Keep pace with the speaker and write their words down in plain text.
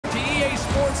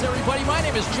Greetings, everybody. My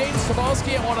name is James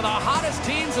Cebulski, and one of the hottest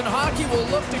teams in hockey will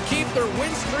look to keep their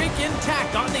win streak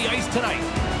intact on the ice tonight.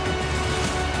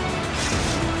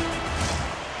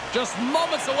 Just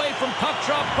moments away from puck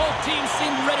drop, both teams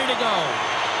seem ready to go.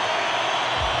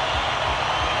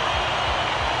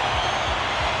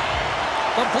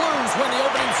 The Blues win the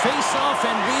opening face-off,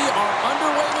 and we are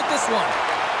underway with this one.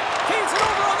 Feeds it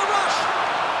over on the rush.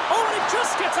 Oh, and it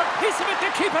just gets a piece of it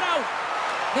to keep it out.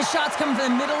 This shot's coming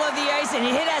from the middle of the ice, and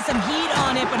it has some heat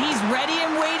on it, but he's ready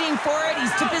and waiting for it.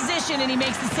 He's to position, and he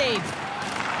makes the save.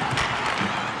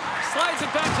 Slides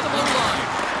it back to the blue line.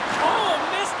 Oh,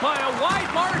 missed by a wide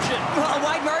margin. Well, a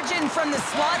wide margin from the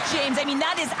slot, James. I mean,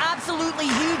 that is absolutely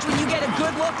huge when you get a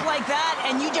good look like that,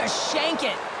 and you just shank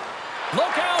it.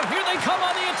 Look out, here they come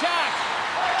on the attack.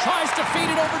 Tries to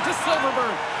feed it over to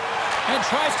Silverberg. And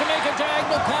tries to make a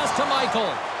diagonal pass to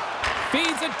Michael.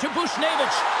 Feeds it to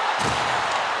Bushnevich.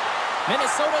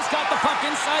 Minnesota's got the puck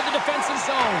inside the defensive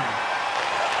zone.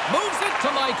 Moves it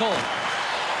to Michael.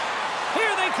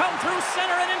 Here they come through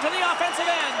center and into the offensive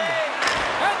end.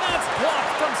 And that's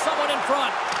blocked from someone in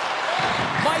front.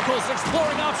 Michael's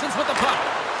exploring options with the puck.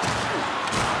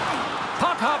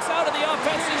 Puck hops out of the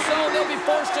offensive zone. They'll be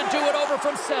forced to do it over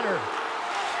from center.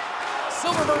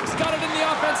 Silverberg's got it in the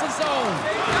offensive zone.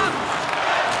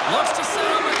 Looks to set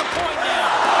up at the point now.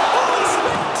 Oh,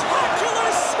 spectacular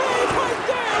save right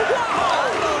there.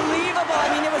 Wow. Unbelievable. I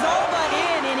mean, it was all but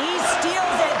in, and he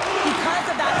steals it because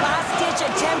of that last-ditch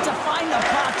attempt to find the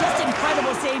puck. Just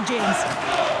incredible save, James.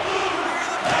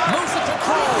 Moves it to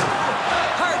Crow.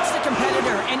 Hart's the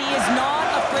competitor, and he is not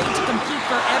afraid to compete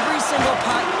for every single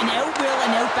puck and out-will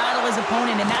and out-battle his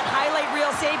opponent. And that highlight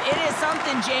reel save, it is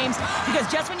something, James, because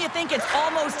just when you think it's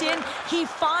almost in, he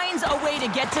finds a way to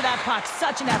get to that puck.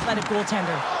 Such an athletic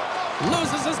goaltender.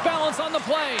 Loses his balance on the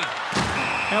play.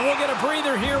 And we'll get a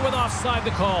breather here with offside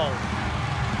the call.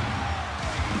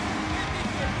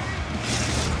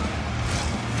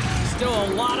 Still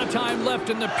a lot of time left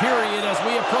in the period as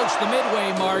we approach the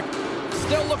midway mark.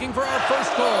 Still looking for our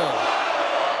first goal.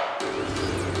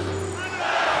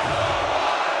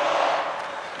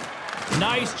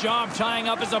 Nice job tying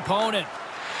up his opponent.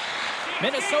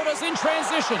 Minnesota's in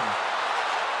transition.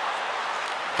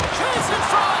 Chance in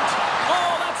front!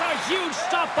 Oh, that's a huge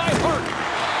stop by Hart.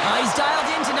 He's dialed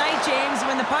in tonight, James.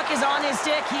 When the puck is on his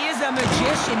stick, he is a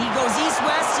magician. He goes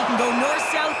east-west, he can go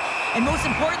north-south, and most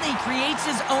importantly, he creates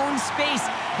his own space.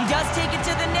 He does take it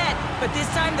to the net, but this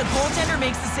time the goaltender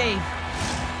makes the save.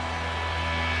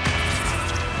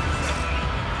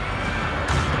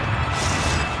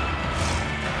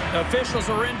 The officials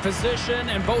are in position,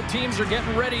 and both teams are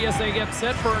getting ready as they get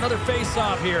set for another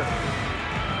face-off here.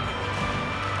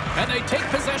 And they take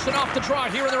possession off the draw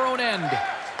here in their own end.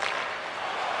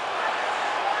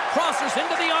 Crosses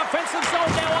into the offensive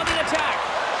zone now on the attack.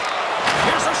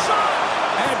 Here's a shot,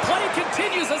 and play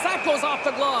continues as that goes off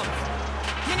the glove.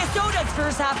 Minnesota's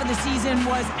first half of the season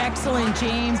was excellent,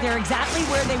 James. They're exactly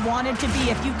where they wanted to be.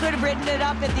 If you could have written it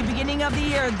up at the beginning of the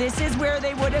year, this is where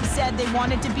they would have said they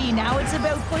wanted to be. Now it's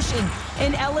about pushing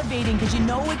and elevating because you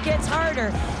know it gets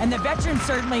harder, and the veterans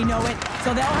certainly know it,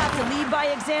 so they'll have to lead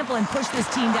by example and push this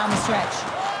team down the stretch.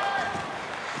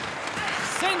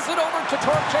 Sends it over to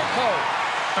Torchenko.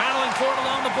 Battling for it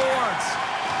along the boards.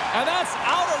 And that's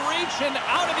out of reach and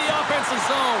out of the offensive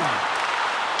zone.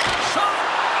 Shot!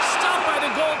 Stopped by the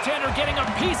goaltender, getting a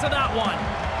piece of that one.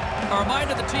 A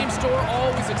reminder, the team store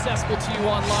always accessible to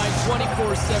you online,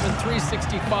 24/7,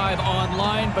 365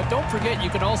 online. But don't forget, you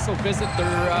can also visit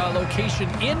their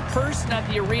location in person at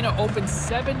the arena, open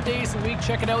 7 days a week.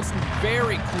 Check it out, some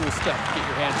very cool stuff to get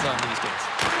your hands on these days.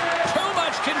 Too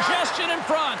much congestion in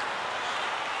front.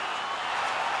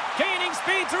 Gaining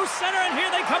speed through center, and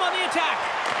here they come on the attack.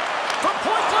 From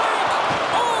point blank.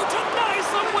 Oh, denies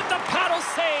them with the paddle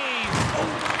save.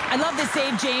 I love this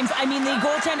save, James. I mean, the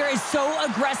goaltender is so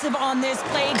aggressive on this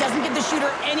play. Doesn't give the shooter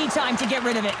any time to get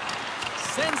rid of it.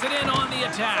 Sends it in on the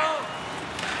attack.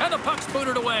 And the puck's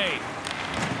booted away.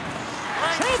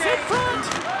 Chance in front.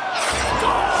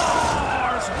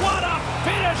 Scores! What a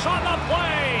finish on the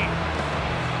play.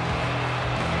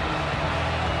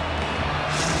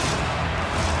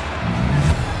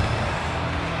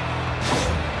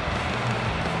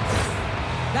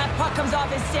 That puck comes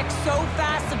off his stick so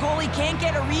fast, the goalie can't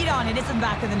get a read on it. It's in the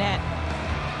back of the net.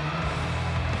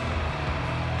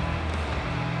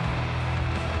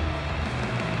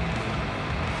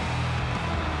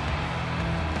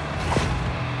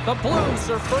 The Blues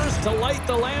are first to light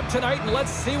the lamp tonight, and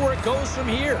let's see where it goes from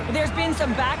here. There's been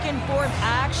some back and forth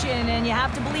action, and you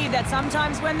have to believe that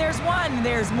sometimes when there's one,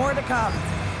 there's more to come.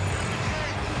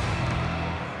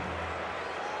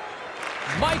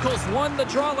 Michaels won the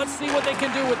draw. Let's see what they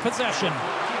can do with possession.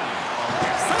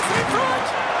 Sets it in front.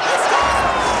 He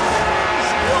scores!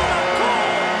 What a goal!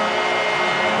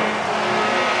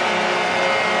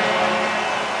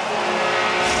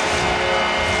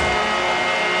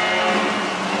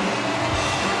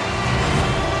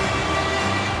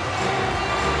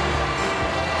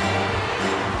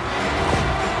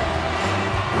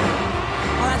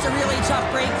 Oh, that's a really tough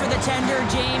break for the tender,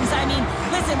 James. I mean,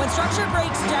 listen, when structure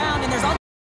breaks down and there's all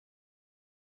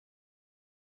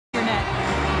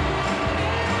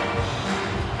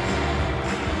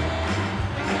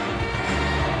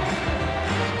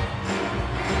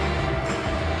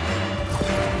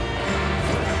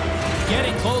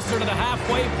getting closer to the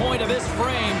halfway point of this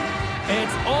frame.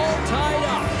 It's all tied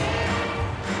up.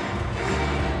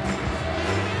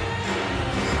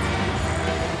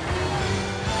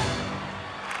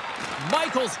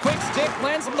 Michaels, quick stick,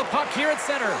 lands him the puck here at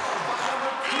center.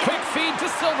 Quick feed to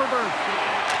Silverberg.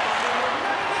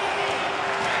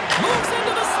 Moves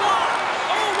into the slot.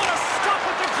 Oh, what a stop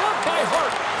with the glove by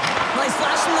Hart. Well, he's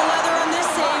flashing the leather on this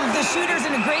save. The shooter's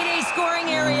in a grade A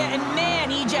scoring area, and man,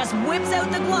 he just whips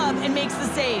out the glove and makes the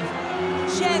save.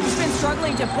 Shen's been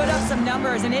struggling to put up some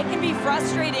numbers, and it can be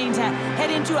frustrating to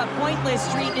head into a pointless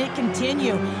streak and it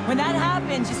continue. When that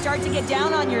happens, you start to get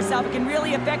down on yourself. It can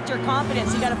really affect your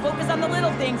confidence. You got to focus on the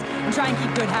little things and try and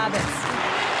keep good habits.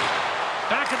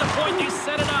 Back at the point, they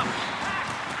set it up.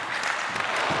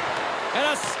 And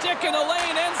a stick in the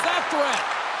lane ends that threat.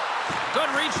 Good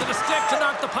reach to the stick to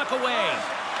knock the puck away.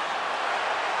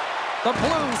 The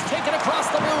Blues take it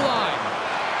across the blue line.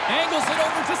 Angles it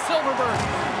over to Silverberg.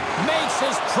 Makes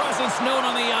his presence known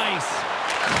on the ice.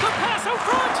 The pass out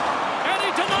front. And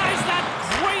he denies that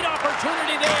great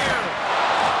opportunity there.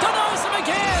 Denies him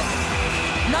again.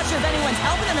 I'm not sure if anyone's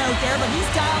helping him out there, but he's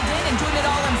dialed in and doing it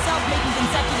all himself, making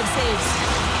consecutive saves.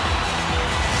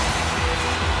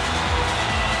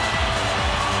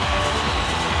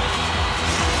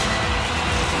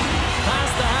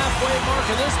 Past the halfway mark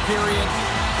of this period,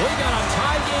 we got a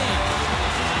tie game.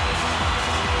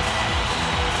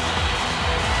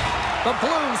 The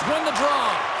Blues win the draw.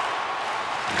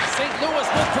 St. Louis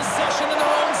with possession in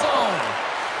their own zone.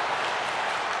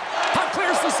 Puck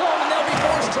clears the zone and they'll be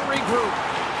forced to regroup.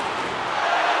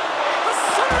 The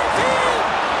center feed!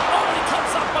 Oh, he comes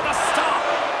up with a stop.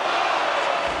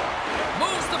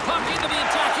 Moves the puck into the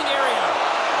attacking area.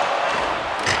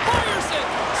 Fires it!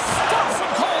 Stops him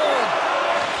cold!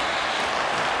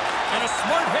 And a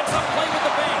smart heads-up play with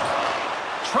the bank.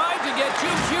 Tried to get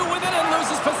too few with it and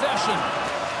loses possession.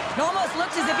 It almost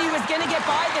looked as if he was going to get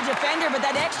by the defender, but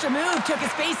that extra move took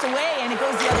his face away, and it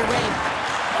goes the other way.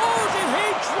 Oh, did he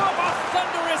drop a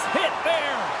thunderous hit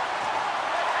there?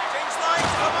 Change lines,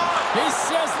 come on! He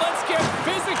says, let's get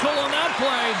physical on that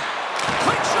play.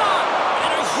 Quick shot,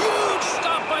 and a huge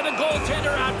stop by the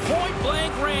goaltender at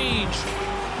point-blank range.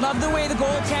 Love the way the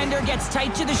goaltender gets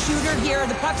tight to the shooter here.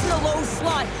 The puck's in the low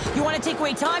slot. You want to take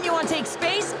away time, you want to take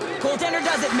space. Goaltender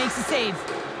does it, makes the save.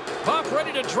 Puck ready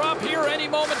to drop here any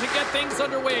moment to get things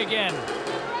underway again.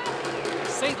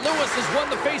 St. Louis has won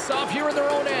the face-off here in their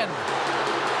own end.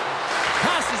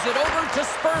 Passes it over to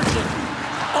Spurgeon.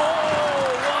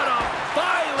 Oh, what a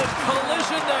violent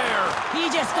collision there. He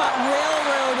just got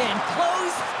railroaded.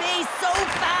 Closed space so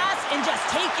fast and just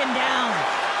taken down.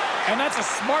 And that's a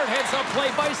smart heads-up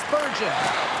play by Spurgeon.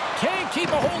 Can't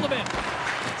keep a hold of it.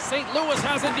 St. Louis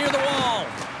has it near the wall.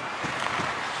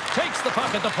 Takes the puck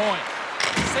at the point.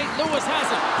 St. Louis has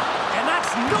it, and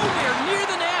that's nowhere near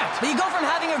the net. But you go from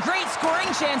having a great scoring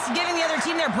chance to giving the other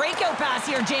team their breakout pass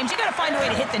here, James. You got to find a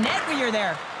way to hit the net when you're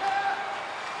there.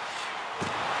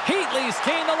 Heatley's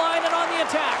gained the line and on the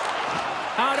attack.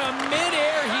 Out of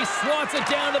midair, he swats it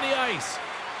down to the ice.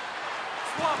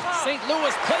 St.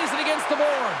 Louis plays it against the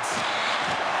boards.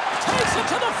 Takes it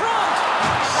to the front.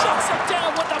 Shuts it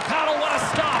down with the paddle. What a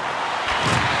stop.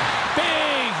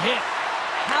 Big hit.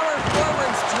 Power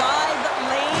forwards drive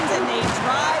lanes and they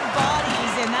drive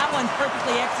bodies, and that one's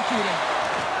perfectly executed.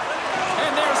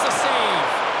 And there's the save.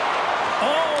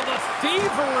 Oh, the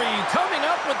thievery coming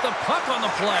up with the puck on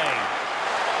the play.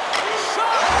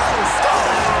 Shot!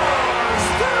 Scores!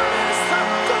 There it is, the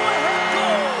go-ahead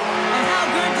goal! And how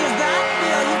good does that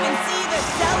feel? You can see the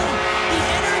selling. The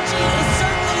energy is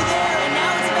certainly there, and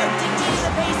now it's about dictating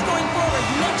the pace going forward.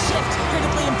 Next shift,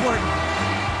 critically important.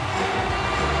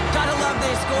 Gotta love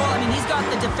this goal. I mean, he's got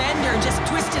the defender just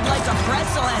twisted like a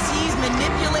pretzel as he's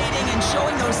manipulating and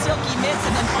showing those silky mitts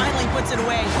and then finally puts it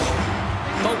away.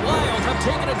 The Wild have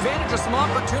taken advantage of some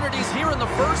opportunities here in the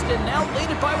first and now lead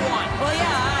it by 1. Well,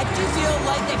 yeah, I do feel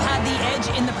like they've had the edge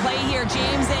in the play here,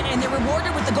 James, and they're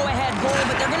rewarded with the go-ahead goal,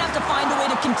 but they're going to have to find a way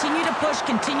to continue to push,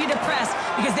 continue to press,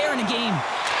 because they're in a game.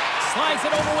 Slides it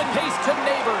over with pace to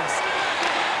Neighbors.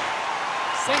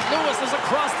 St. Louis is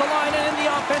across the line and in the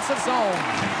offensive zone.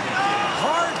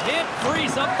 Hard hit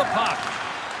frees up the puck.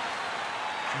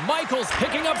 Michaels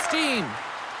picking up steam.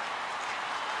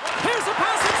 Here's a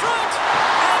pass in front,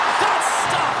 and that's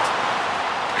stopped.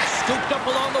 Scooped up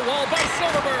along the wall by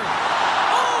Silverberg.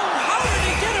 Oh, how did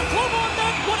he get a glove on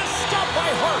that? What a stop by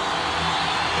Hart.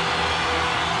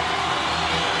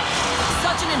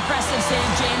 Such an impressive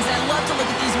save, James. I love to look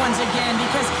at these ones again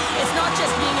because it's not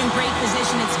just being in great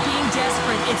position, it's being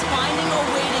desperate. It's finding a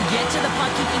way to get to the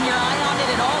puck, keeping your eye on it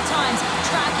at all times,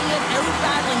 tracking it,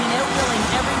 out-battling and out-willing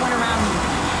everyone around you.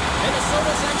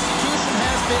 Minnesota's execution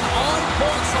has been on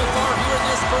point so far here in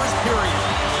this first period.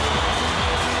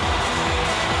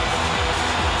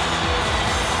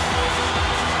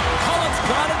 Collins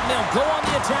got it, and they'll go on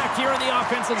the attack here in the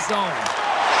offensive zone.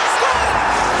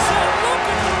 Scores! So look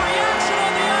at the reaction on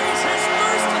the ice. His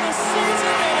first of the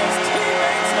season, and his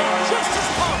teammates are just as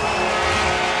pumped.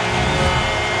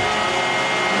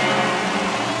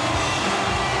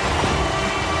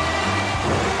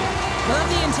 Love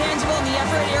the intangible and the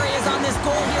effort areas on this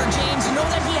goal here, James. You know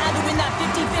that he had to win that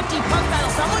 50-50 puck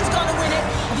battle. Someone's got to win it.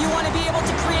 If you want to be able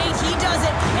to create, he does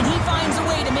it, and he finds a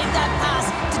way to make that pass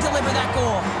to deliver that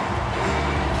goal.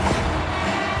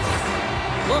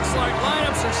 Looks like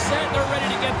lineups are set. They're ready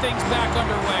to get things back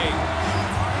underway.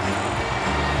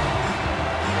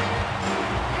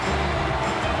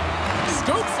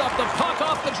 Scoops up the puck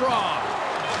off the draw.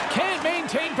 Can't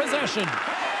maintain possession.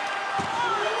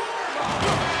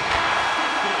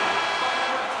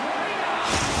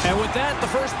 And with that, the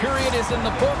first period is in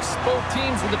the books. Both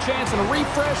teams with a chance at a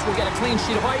refresh will get a clean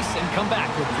sheet of ice and come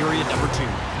back with period number 2.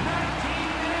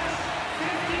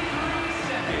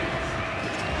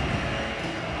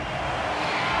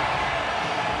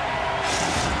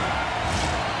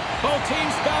 Both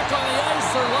teams back on the ice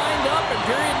are lined up, and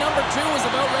period number 2 is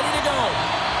about ready to go.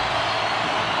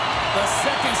 The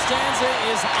second stanza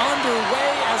is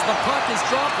underway as the puck is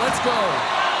dropped. Let's go.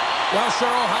 Well,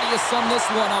 Cheryl, how do you sum this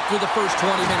one up through the first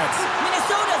 20 minutes?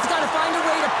 Minnesota's got to find a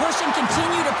way to push and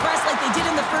continue to press like they did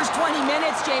in the first 20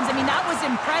 minutes, James. I mean, that was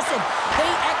impressive. They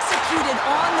executed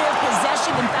on their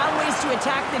possession and found ways to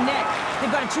attack the net.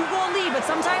 They've got a 2-goal lead, but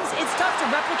sometimes it's tough to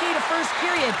replicate a first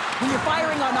period when you're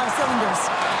firing on all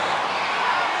cylinders.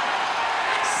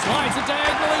 Slides it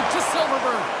diagonally to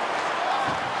Silverberg.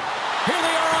 Here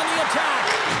they are on the attack.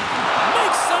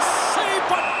 Makes the save,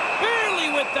 but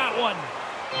barely with that one.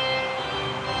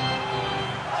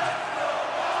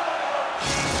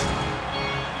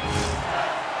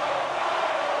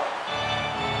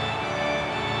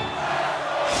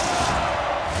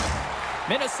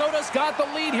 Minnesota's got the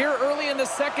lead here early in the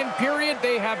second period.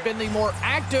 They have been the more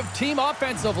active team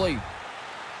offensively.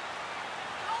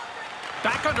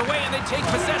 Back underway, and they take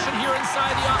possession here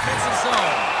inside the offensive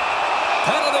zone.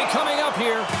 Penalty coming up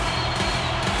here.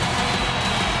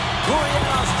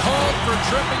 Gurianow's called for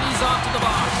tripping. He's off to the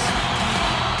box.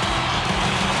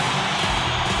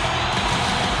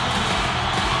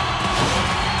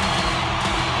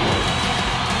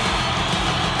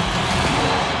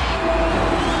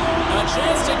 A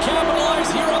chance to capitalize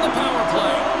here on the power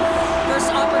play.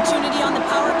 First opportunity on the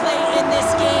power play in this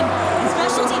game. And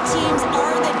specialty teams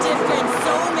are the difference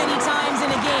so many times in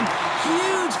a game.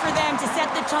 Huge for them to set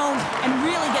the tone and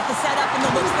really get the setup and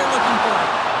the looks they're looking for.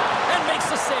 And makes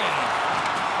the save.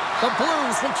 The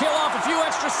Blues will kill off a few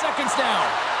extra seconds now.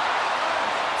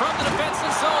 From the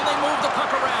defensive zone, they move the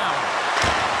puck around.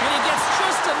 And he gets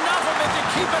just enough of it to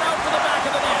keep it out for the back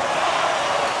of the net.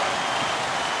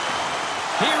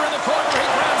 Here in the corner, he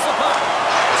grabs the puck.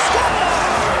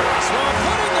 Scores! While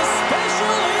putting the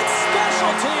special in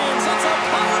special teams. It's a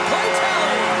power play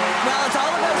tally. Well, it's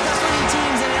all about specialty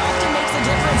teams, and it often makes a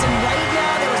difference. And right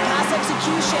now, there was pass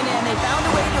execution, and they found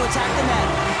a way to attack the net.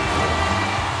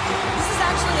 This is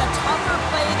actually a tougher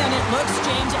play than it looks,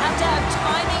 James. You have to have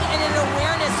timing and an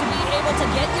awareness to be able to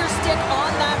get your stick on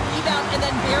that rebound and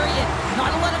then bury it. Not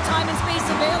a lot of time and space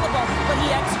available, but he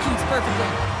executes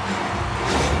perfectly.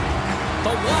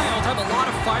 The Wild have a lot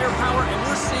of firepower, and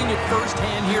we're seeing it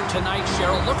firsthand here tonight,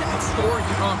 Cheryl. Look at the score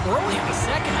here on early in the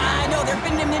second. I know, they've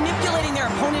been manipulating their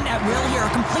opponent at will here,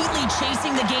 completely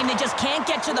chasing the game. They just can't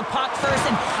get to the puck first.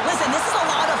 And listen, this is a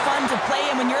lot of fun to play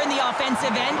in when you're in the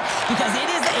offensive end because it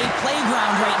is a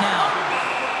playground right now.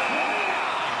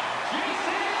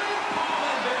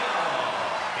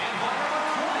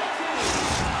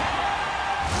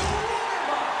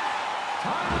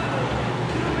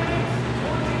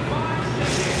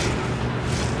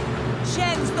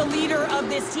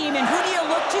 this team. And who do you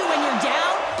look to when you're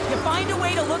down? You find a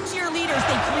way to look to your leaders.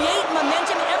 They create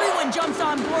momentum. Everyone jumps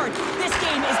on board. This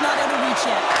game is not out of reach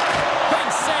yet. Big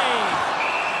save.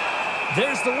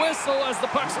 There's the whistle as the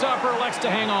puck stopper elects to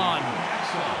hang on.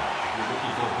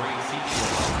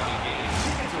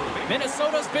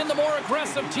 Minnesota's been the more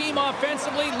aggressive team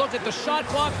offensively. Look at the shot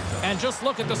clock and just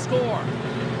look at the score.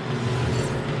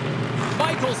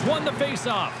 Michaels won the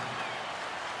faceoff.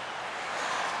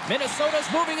 Minnesota's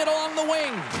moving it along the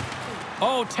wing.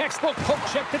 Oh, textbook poke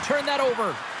check to turn that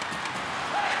over.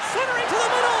 Centering to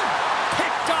the middle.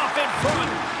 Picked off in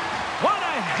front. What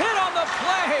a hit on the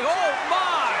play. Oh,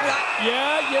 my.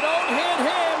 Yeah, you don't hit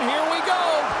him. Here we go.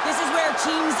 This is where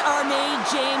teams are made,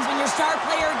 James. When your star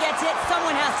player gets hit,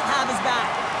 someone has to have his back.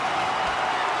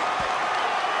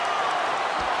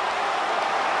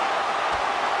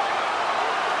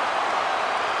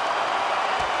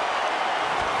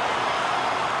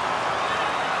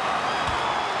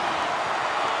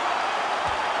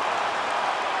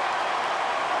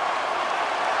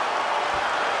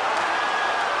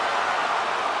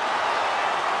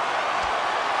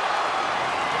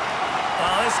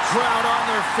 Crowd on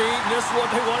their feet, and this is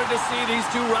what they wanted to see these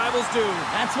two rivals do.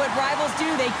 That's what rivals do.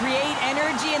 They create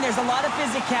energy, and there's a lot of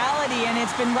physicality, and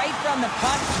it's been right from the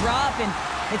puck drop, and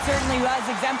it certainly was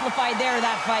exemplified there,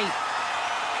 that fight.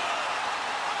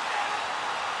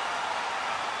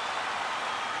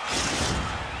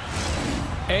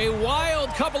 A wild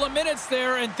couple of minutes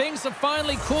there, and things have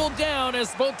finally cooled down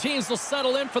as both teams will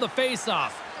settle in for the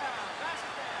face-off.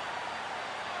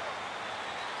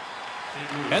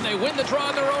 And they win the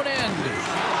draw on their own end.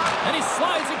 And he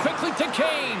slides it quickly to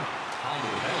Kane.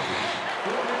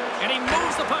 And he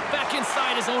moves the puck back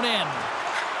inside his own end.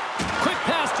 Quick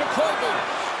pass to Koivu.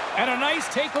 And a nice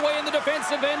takeaway in the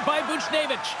defensive end by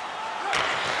Buchnevich.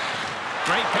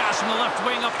 Great pass from the left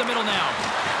wing up the middle now.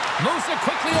 Moves it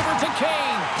quickly over to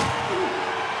Kane.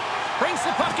 Brings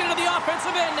the puck into the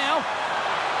offensive end now.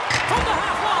 From the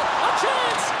half wall, a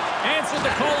chance! Answered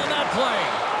the call on that play.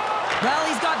 Well,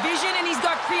 he's got vision and he's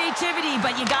got creativity,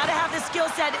 but you got to have the skill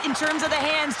set in terms of the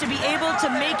hands to be able to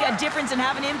make a difference and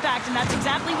have an impact, and that's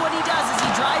exactly what he does as he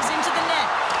drives into the net.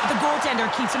 The goaltender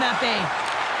keeps him at bay.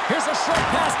 Here's a short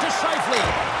pass to Scheifele.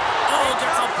 Oh,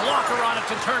 gets a blocker on it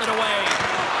to turn it away.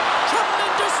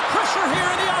 Tremendous pressure here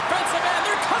in the offensive end.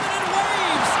 They're coming in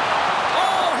waves.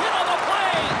 Oh, hit on the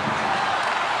play.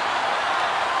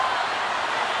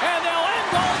 And they'll end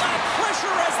all that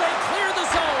pressure as they clear the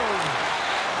zone.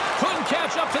 Couldn't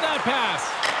catch up to that pass.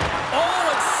 Oh,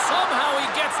 and somehow he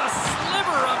gets a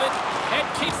sliver of it and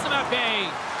keeps them at bay.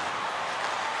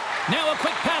 Now a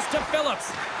quick pass to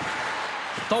Phillips.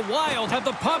 The Wild have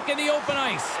the puck in the open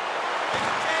ice.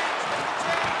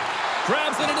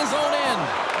 Grabs it in his own end.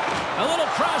 A little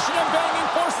crashing and banging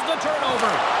forces the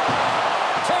turnover.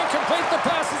 Can't complete the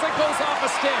pass as it goes off a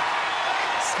stick.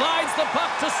 Slides the puck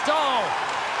to Stahl.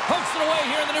 Pokes it away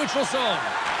here in the neutral zone.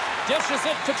 Dishes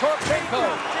it to Torchenko.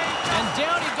 And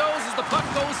down he goes as the puck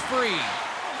goes free.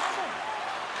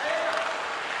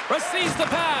 Receives the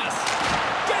pass.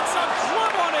 Gets a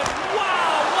glove on it.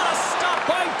 Wow, what a stop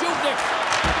by Dubnyk.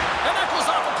 And that goes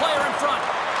off a player in front.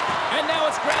 And now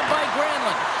it's grabbed by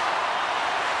Granlund.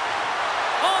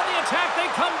 On the attack, they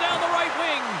come down the right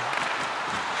wing.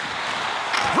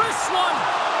 Wrist one.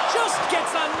 Just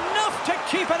gets enough to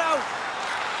keep it out.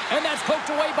 And that's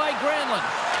poked away by Granlund.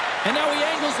 And now he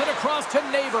angles it across to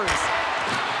Neighbors.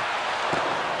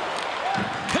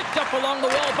 Picked up along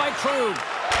the wall by Krug.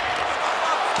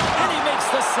 And he makes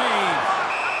the save.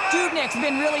 Dubnyk's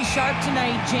been really sharp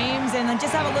tonight, James, and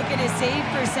just have a look at his save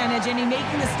percentage, and he's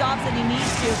making the stops that he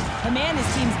needs to. The man, his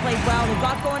team's played well. They've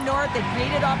got going north, they've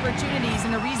created opportunities,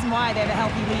 and the reason why they have a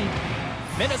healthy lead.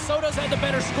 Minnesota's had the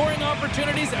better scoring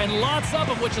opportunities, and lots of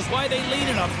them, which is why they lead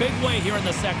in a big way here in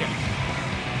the second.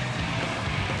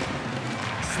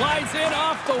 Slides in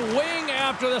off the wing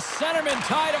after the centerman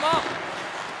tied him up.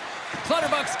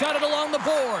 Clutterbuck's got it along the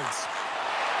boards.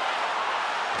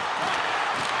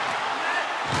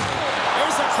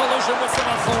 There's a collision with some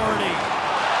authority.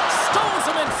 Stones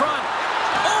him in front.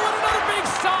 Oh, and another big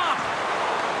stop.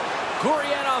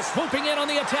 Gurianov swooping in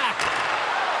on the attack.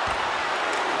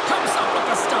 Comes up with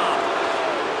the stop.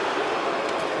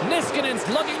 Niskanen's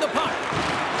lugging the puck.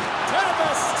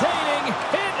 Devastating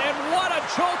hit, and what a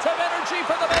jolt of energy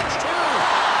for the bench, too.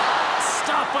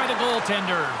 Stopped by the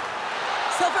goaltender.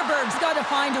 Silverberg's got to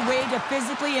find a way to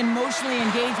physically and emotionally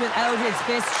engage without his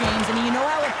fists, James. And you know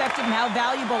how effective and how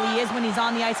valuable he is when he's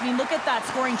on the ice. I mean, look at that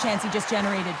scoring chance he just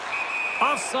generated.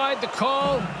 Offside the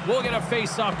call. We'll get a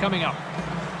face-off coming up.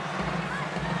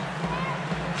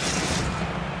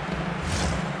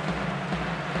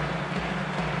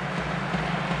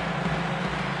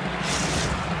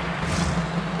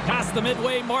 the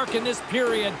midway mark in this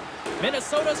period.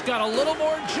 Minnesota's got a little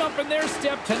more jump in their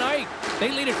step tonight. They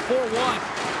lead it 4-1.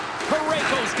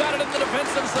 Parayko's got it in the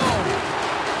defensive zone.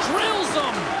 Drills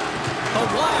them. The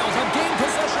Wild have gained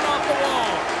possession off the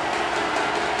wall.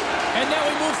 And now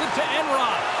he moves it to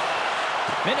Enroth.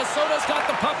 Minnesota's got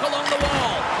the puck along the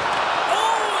wall.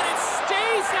 Oh, and it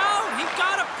stays out. He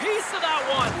got a piece of that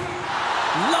one.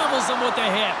 Levels him with the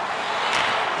hit.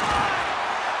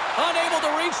 Unable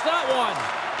to reach that one.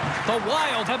 The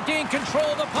Wild have gained control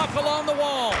of the puck along the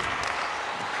wall.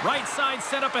 Right side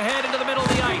set up ahead into the middle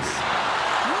of the ice.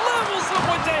 Levels him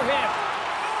with the hit.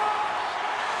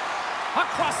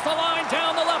 Across the line,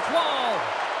 down the left wall.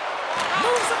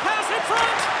 Moves the pass in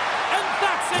front. And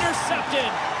that's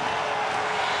intercepted.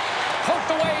 Poked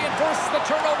away and forces the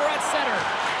turnover at center.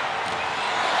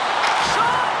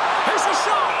 Shot! Here's a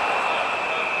shot!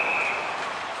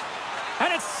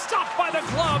 And it's stopped by the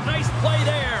glove. Nice play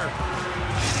there.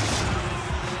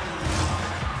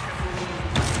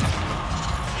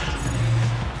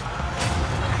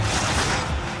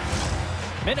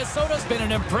 Minnesota's been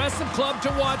an impressive club to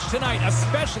watch tonight,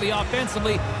 especially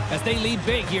offensively, as they lead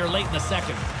big here late in the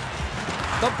second.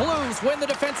 The Blues win the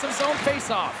defensive zone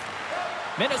faceoff.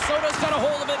 Minnesota's got a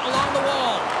hold of it along the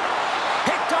wall.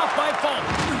 Picked off by Folk.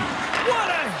 What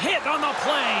a hit on the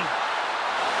play!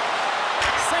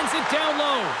 Sends it down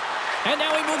low. And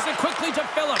now he moves it quickly to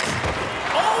Phillips.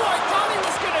 Oh, I thought he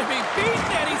was going to be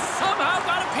beaten, and he somehow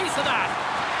got a piece of that.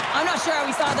 I'm not sure how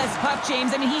we saw this puck,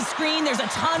 James. I mean, he screened, there's a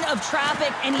ton of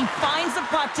traffic, and he finds the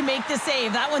puck to make the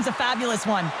save. That one's a fabulous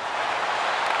one.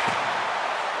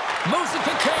 Moves it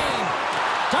to Kane.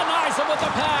 Denies him with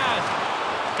the pad.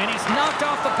 And he's knocked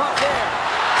off the puck there.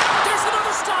 There's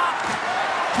another stop.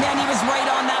 Man, he was right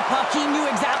on that puck. He knew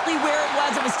exactly where it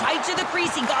was. It was tight to the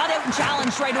crease. He got out and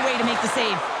challenged right away to make the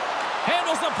save.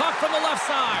 Handles the puck from the left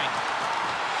side.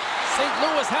 St.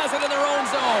 Louis has it in their own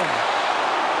zone.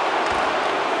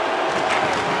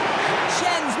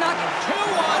 Schen's not... 2-1.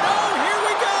 Oh, here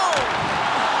we go.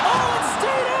 Oh, it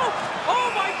stayed out. Oh,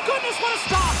 my goodness, what a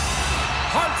stop.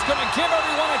 Hart's going to give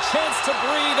everyone a chance to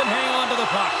breathe and hang on to the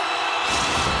puck.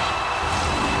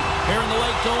 Here in the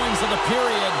late goings of the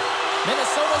period,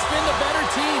 Minnesota's been the better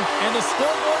team, and the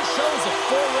scoreboard shows it.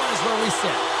 4-1 is where we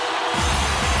sit.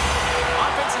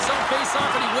 Offense is on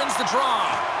face-off, and he wins the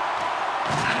draw.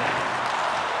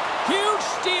 Huge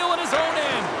steal at his own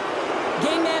end.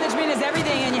 Game management is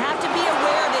everything, and you have to be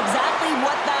aware of exactly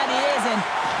what that is. And,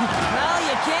 well,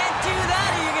 you can't do that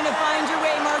or you're going to find your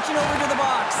way marching over to the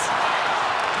box.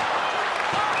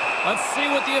 Let's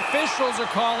see what the officials are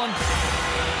calling.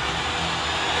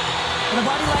 The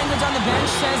body language on the bench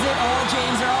says it all,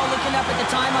 James. They're all looking up at the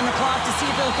time on the clock to see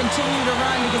if they'll continue to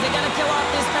run because they got to kill off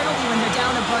this penalty when they're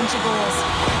down a bunch of goals.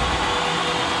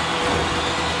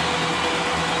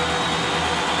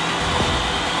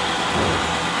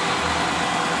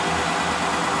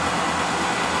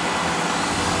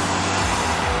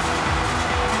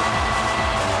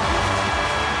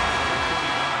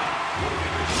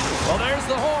 Well, there's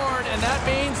the horn, and that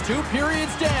means 2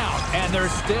 periods down, and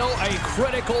there's still a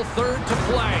critical third to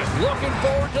play. Looking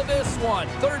forward to this one.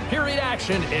 Third period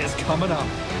action is coming up.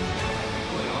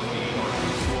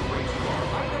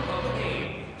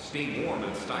 Stay warm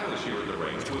and stylish here at the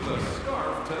rink with a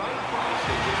scarf tonight priced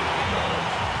at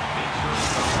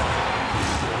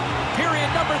 $50. Period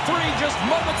number 3 just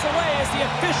moments away as the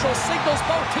official signals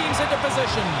both teams into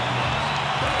position.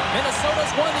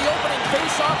 Minnesota's won the opening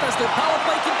face-off as their power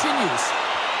play continues.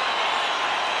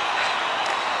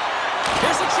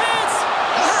 Here's a chance!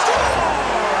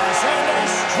 Scores! And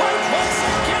they strike once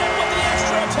again with the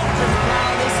extra attacker.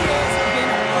 Wow, this has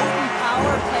been a potent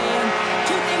power play. And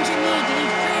 2 things you need. You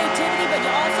need creativity, but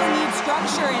you also need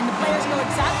structure. And the players know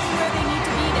exactly where they need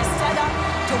to be to set up,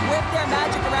 to whip their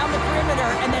magic around the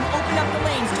perimeter, and then open up the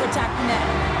lanes to attack the net.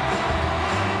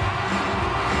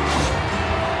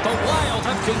 The Wild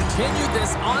have continued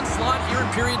this onslaught here in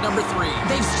period number 3.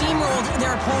 They've steamrolled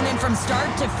their opponent from start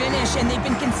to finish, and they've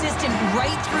been consistent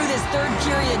right through this third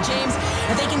period, James.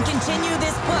 If they can continue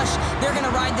this push, they're going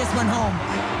to ride this one home.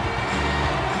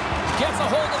 Gets a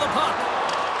hold of the puck.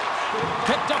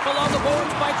 Picked up along the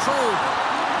boards by Krug.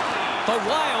 The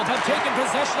Wild have taken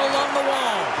possession along the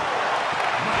wall.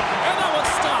 And that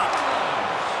one's stopped.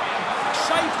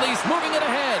 Scheifele's moving it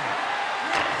ahead.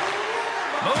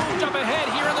 Moved up ahead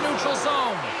here in the neutral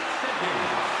zone.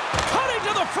 Cutting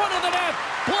to the front of the net.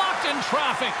 Blocked in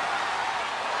traffic.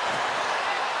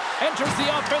 Enters the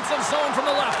offensive zone from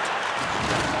the left.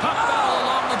 Puck battle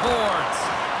along the boards.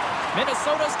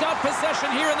 Minnesota's got possession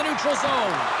here in the neutral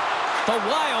zone. The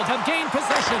Wild have gained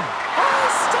possession. Oh,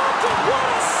 stopped it.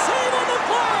 What a save on the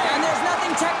play. And there's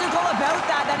nothing technical about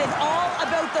that. That is all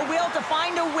about the will to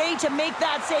find a way to make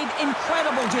that save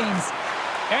incredible, James.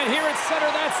 And here at center,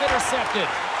 that's intercepted.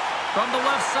 From the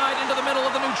left side into the middle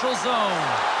of the neutral zone.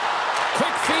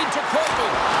 Quick feed to Koivu.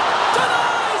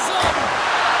 Denies him!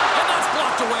 And that's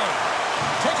blocked away.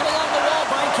 Taken along the wall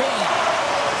by Kane.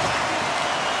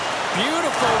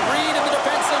 Beautiful read in the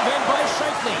defensive end by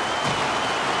Scheifele.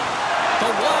 The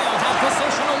Wild have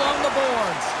possession along the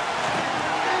boards.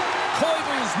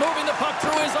 Koivu's moving the puck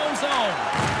through his own zone.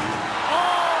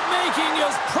 Oh, making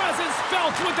his presence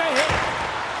felt with the hit.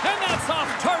 And that's off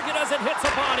target as it hits a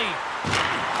body.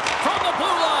 From the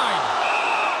blue line.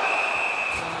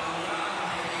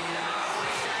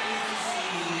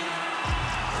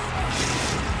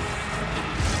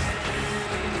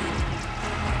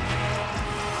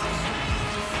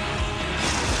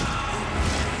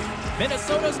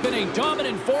 Minnesota's been a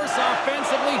dominant force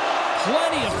offensively.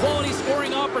 Plenty of quality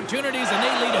scoring opportunities, and they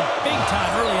lead a big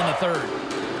time early in the third.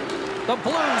 The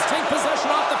Blues take possession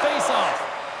off the faceoff.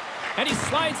 And he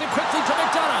slides it quickly to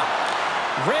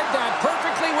McDonough. Read that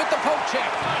perfectly with the poke check.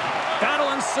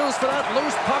 Battle ensues for that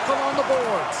loose puck along the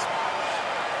boards.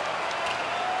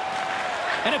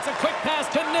 And it's a quick pass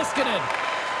to Niskanen.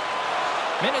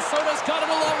 Minnesota's got it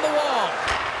along the wall.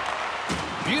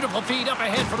 Beautiful feed up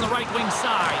ahead from the right wing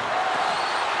side.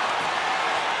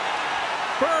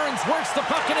 Burns works the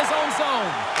puck in his own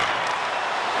zone.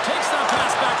 Takes that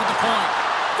pass back at the point.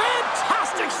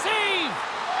 Fantastic save!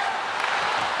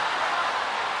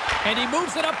 And he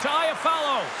moves it up to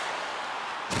Iafallo.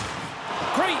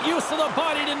 Great use of the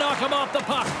body to knock him off the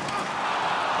puck.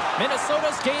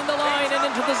 Minnesota's gained the line and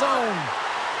into the zone.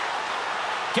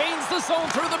 Gains the zone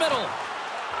through the middle.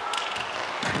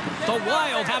 The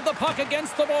Wild have the puck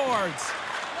against the boards.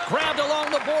 Grabbed along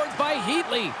the boards by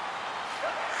Heatley.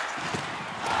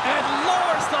 And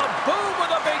lowers the boom with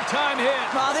a big-time hit.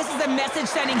 Well, this is a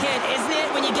message-sending hit, isn't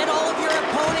it? When you get all of your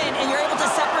opponent and you're able to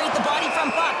separate the body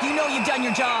from puck, you know you've done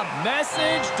your job.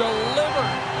 Message delivered.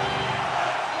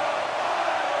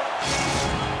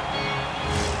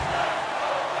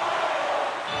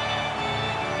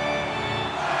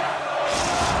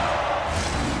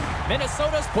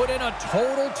 Minnesota's put in a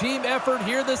total team effort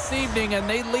here this evening, and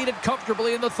they lead it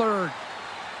comfortably in the third.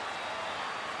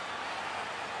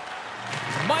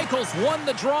 Michaels won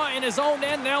the draw in his own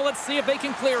end. Now let's see if they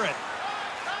can clear it.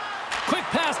 Quick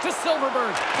pass to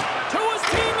Silverberg. To his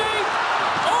teammate.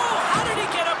 Oh, how did he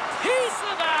get a piece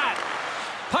of that?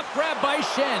 Puck grab by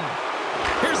Shen.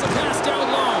 Here's a pass down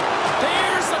low.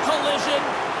 There's a collision.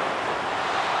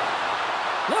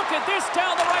 Look at this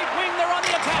down the right wing. They're on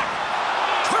the attack.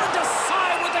 Turned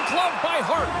aside with a glove by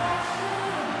Hart.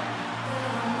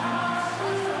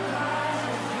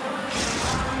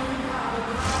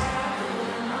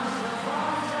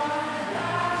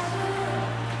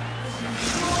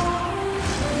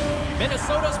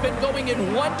 Minnesota's been going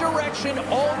in one direction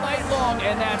all night long,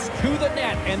 and that's to the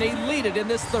net, and they lead it in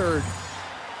this third.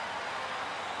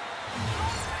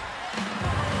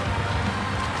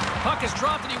 Puck is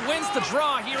dropped, and he wins the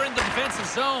draw here in the defensive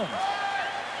zone.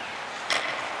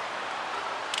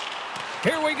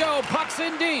 Here we go. Puck's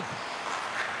in deep.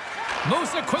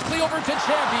 Moves it quickly over to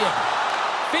Champion.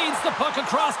 Feeds the puck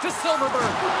across to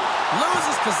Silverberg.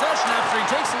 Loses possession after he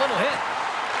takes a little hit.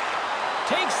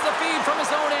 Takes the feed from his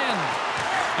own end.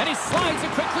 And he slides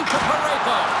it quickly to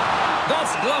Parayko.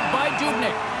 That's gloved by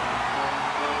Dubnyk.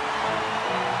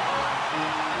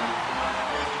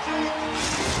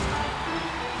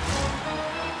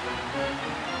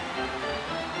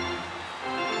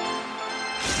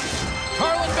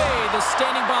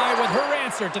 Standing by with her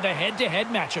answer to the head-to-head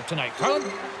matchup tonight. Carlin?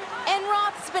 And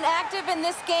Roth's been active in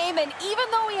this game, and even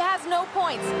though he has no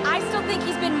points, I still think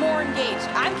he's been more engaged.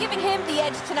 I'm giving him the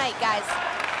edge tonight, guys.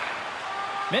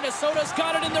 Minnesota's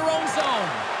got it in their own zone.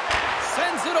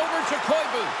 Sends it over to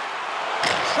Koivu.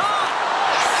 Shot!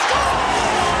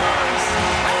 Scores!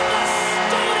 And the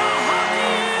state of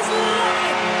hockey is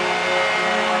live!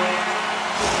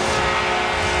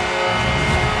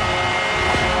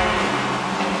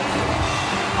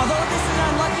 Although this is an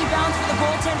unlucky bounce for the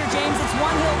goaltender, James, it's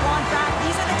one he'll want back.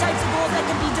 These are the types of goals that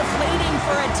can be deflating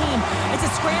for a team. It's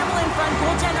a scramble in front,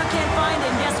 goaltender can't find it,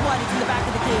 and guess what? It's in the back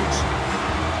of the cage.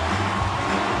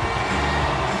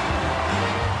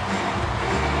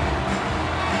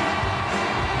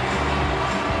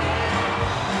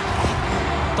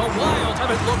 The Wild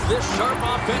haven't looked this sharp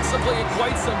offensively in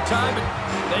quite some time, and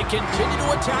they continue to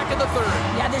attack in the third.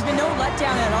 Yeah, there's been no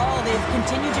letdown at all. They've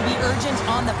continued to be urgent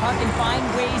on the puck and find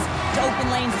ways to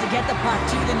open lanes to get the puck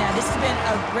to the net. This has been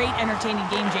a great, entertaining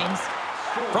game, James.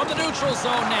 From the neutral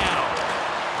zone now.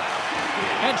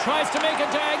 And tries to make a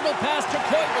diagonal pass to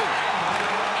Koivu.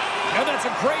 And that's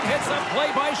a great heads-up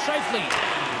play by Scheifele.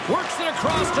 Works it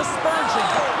across to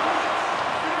Spurgeon.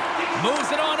 Moves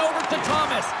it on over to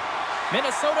Thomas.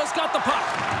 Minnesota's got the puck.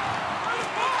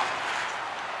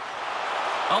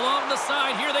 Along the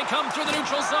side, here they come through the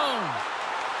neutral zone.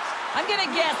 I'm going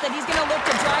to guess that he's going to look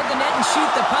to drive the net and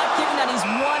shoot the puck, given that he's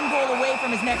one goal away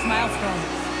from his next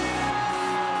milestone.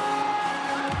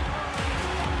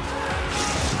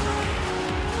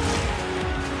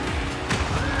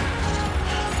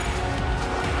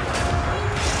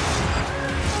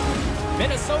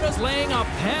 Minnesota's laying a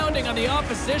pounding on the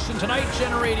opposition tonight,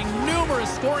 generating numerous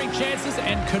scoring chances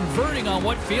and converting on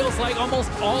what feels like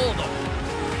almost all of them.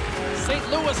 St.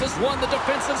 Louis has won the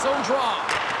defensive zone draw.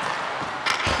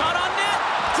 Shot on net.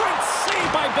 Great save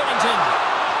by Bennington.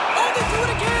 Oh, they do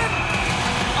it again.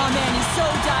 Oh, man, he's so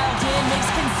dialed in.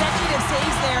 Makes consecutive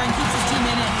saves there and keeps his team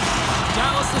in it.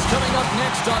 Dallas is coming up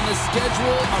next on the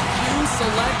schedule. A few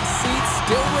select seats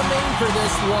still remain for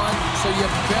this one, so you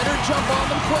better jump on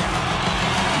them quick.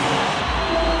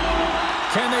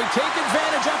 Can they take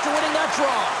advantage after winning that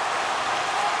draw?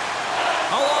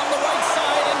 Along the right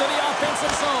side into the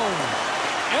offensive zone.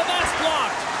 And that's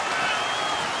blocked.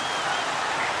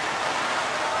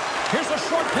 Here's a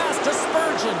short pass to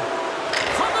Spurgeon.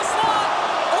 From the slot.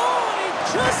 Oh, he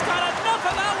just got enough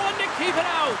of that one to keep it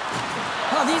out.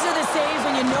 Well, these are the saves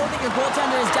when you know that your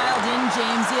goaltender is dialed in,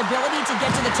 James. The ability to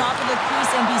get to the top of the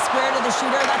crease and be square to the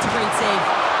shooter, that's a great save.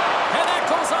 And that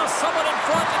goes off someone in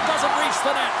front and doesn't reach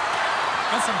the net.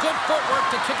 And some good footwork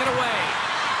to kick it away.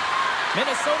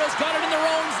 Minnesota's got it in their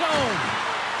own zone.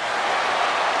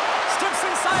 Steps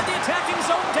inside the attacking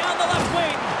zone down the left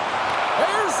wing.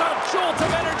 There's a jolt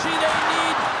of energy they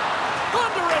need.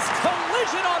 Thunderous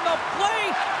collision on the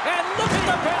play. And look at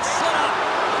the bench set up.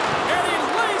 And he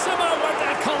lays him out with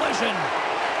that collision.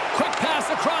 Quick pass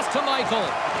across to Michael.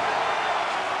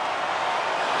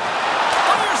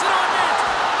 Fires it on net.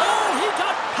 Oh, he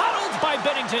got paddled by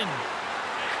Bennington.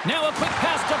 Now a quick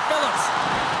pass to Phillips.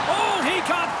 Oh, he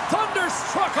got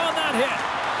thunderstruck on that hit.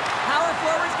 Power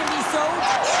forwards can be so...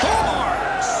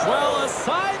 Scores! Well, a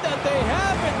sign that they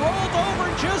haven't rolled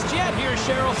over just yet here,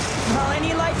 Cheryl. Well,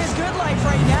 any life is good life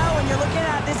right now, and you're looking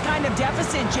at this kind of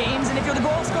deficit, James. And if you're the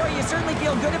goal scorer, you certainly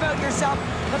feel good about yourself.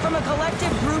 But from a collective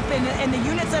group and the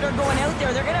units that are going out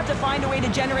there, they're going to have to find a way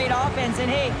to generate offense. And,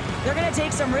 hey, they're going to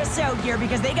take some risks out here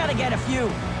because they got to get a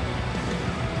few.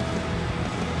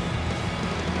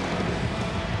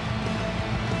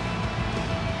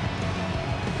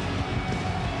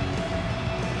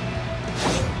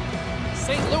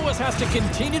 St. Louis has to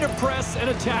continue to press and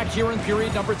attack here in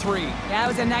period number 3. Yeah, it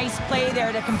was a nice play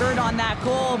there to convert on that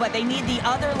goal, but they need the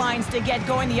other lines to get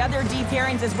going, the other D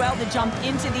pairings as well to jump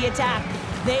into the attack.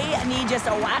 They need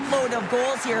just a whack load of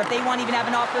goals here if they want to even have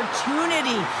an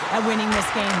opportunity at winning this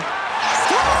game.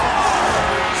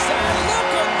 Scores! And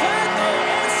look at that, they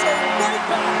answer right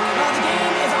back. Well, the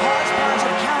game is a hodgepodge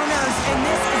of counters, and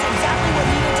this is exactly what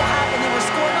needed to happen. They were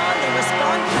scored on, they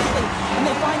respond quickly, and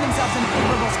they find themselves in a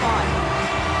favorable spot.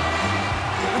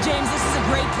 Well, James, this is a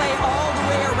great play all the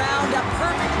way around. A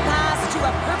perfect pass to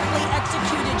a perfectly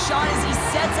executed shot as he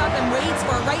sets up and waits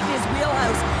for it right in his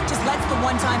wheelhouse. Just lets the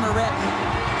one-timer rip.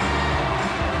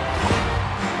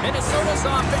 Minnesota's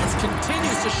offense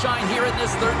continues to shine here in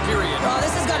this third period. Well,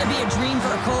 this has got to be a dream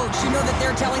for a coach. You know that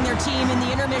they're telling their team in the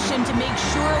intermission to make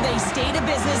sure they stay to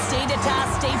business, stay to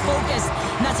task, stay focused.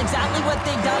 And that's exactly what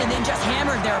they've done, and they've just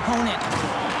hammered their opponent.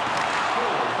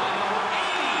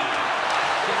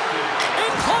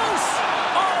 In close!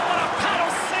 Oh, what a paddle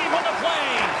save on the play!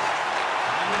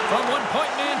 From one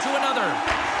point man to another.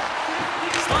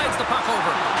 Slides the puck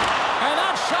over. And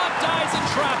that shot dies in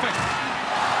traffic.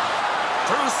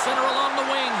 Through center along the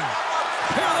wing.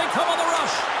 Here they come on the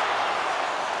rush.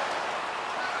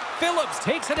 Phillips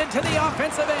takes it into the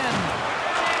offensive end.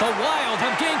 The Wild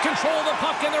have gained control of the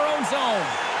puck in their own zone.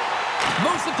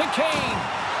 Moves it to Kane.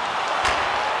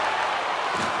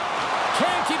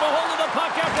 Can't keep a hold of the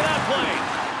puck after that play.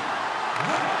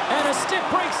 And a stick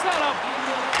breaks that up.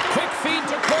 Quick feed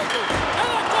to Koivu. And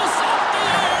that goes off the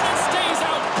air and it stays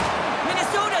out.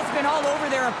 Minnesota's been all over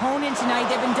their opponent tonight.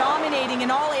 They've been dominating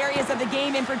in all areas of the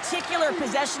game, in particular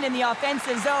possession in the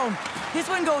offensive zone.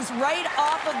 This one goes right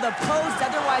off of the post.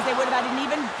 Otherwise, they would have had an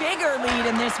even bigger lead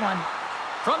in this one.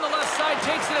 From the left side,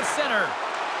 takes it at center.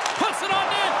 Puts it on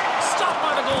net. Stopped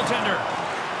by the goaltender.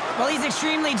 Well, he's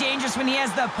extremely dangerous when he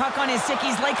has the puck on his stick.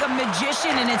 He's like a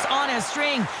magician, and it's on a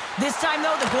string. This time,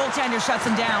 though, the goaltender shuts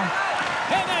him down.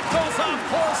 And that goes off,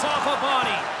 pours off a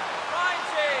body.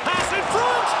 Pass in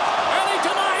front, and he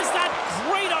denies that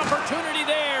great opportunity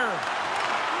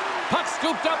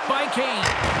Scooped up by Kane.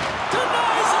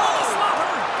 Denies him with a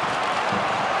slapper.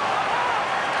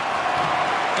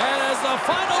 And as the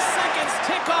final seconds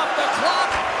tick off the clock,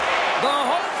 the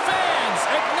home fans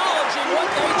acknowledging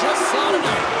what they just saw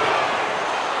tonight.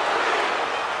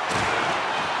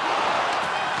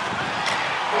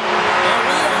 And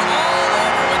we are all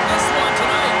over with this one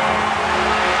tonight.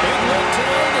 Big win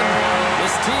tonight, and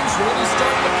this team's really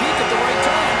starting to peak at the right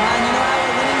time. And you know how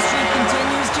a winning streak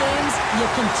continues, James? You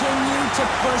continue to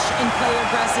push and play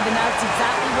aggressive, and that's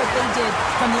exactly what they did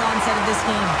from the onset of this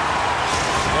game.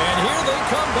 And here they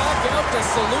come back out to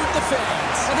salute the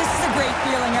fans. Well, this is a great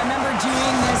feeling. I remember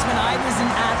doing this when I was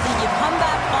an athlete. You come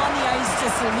back on the ice to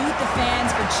salute the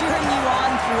fans for cheering you on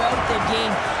throughout the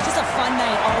game. Just a fun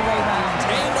night all the way around.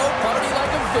 Ain't no party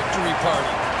like a victory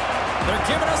party. They're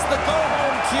giving us the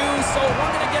go-home cue, so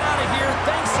we're going to get out of here.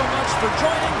 Thanks so much for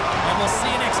joining, and we'll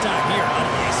see you next time here on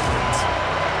EA Sports.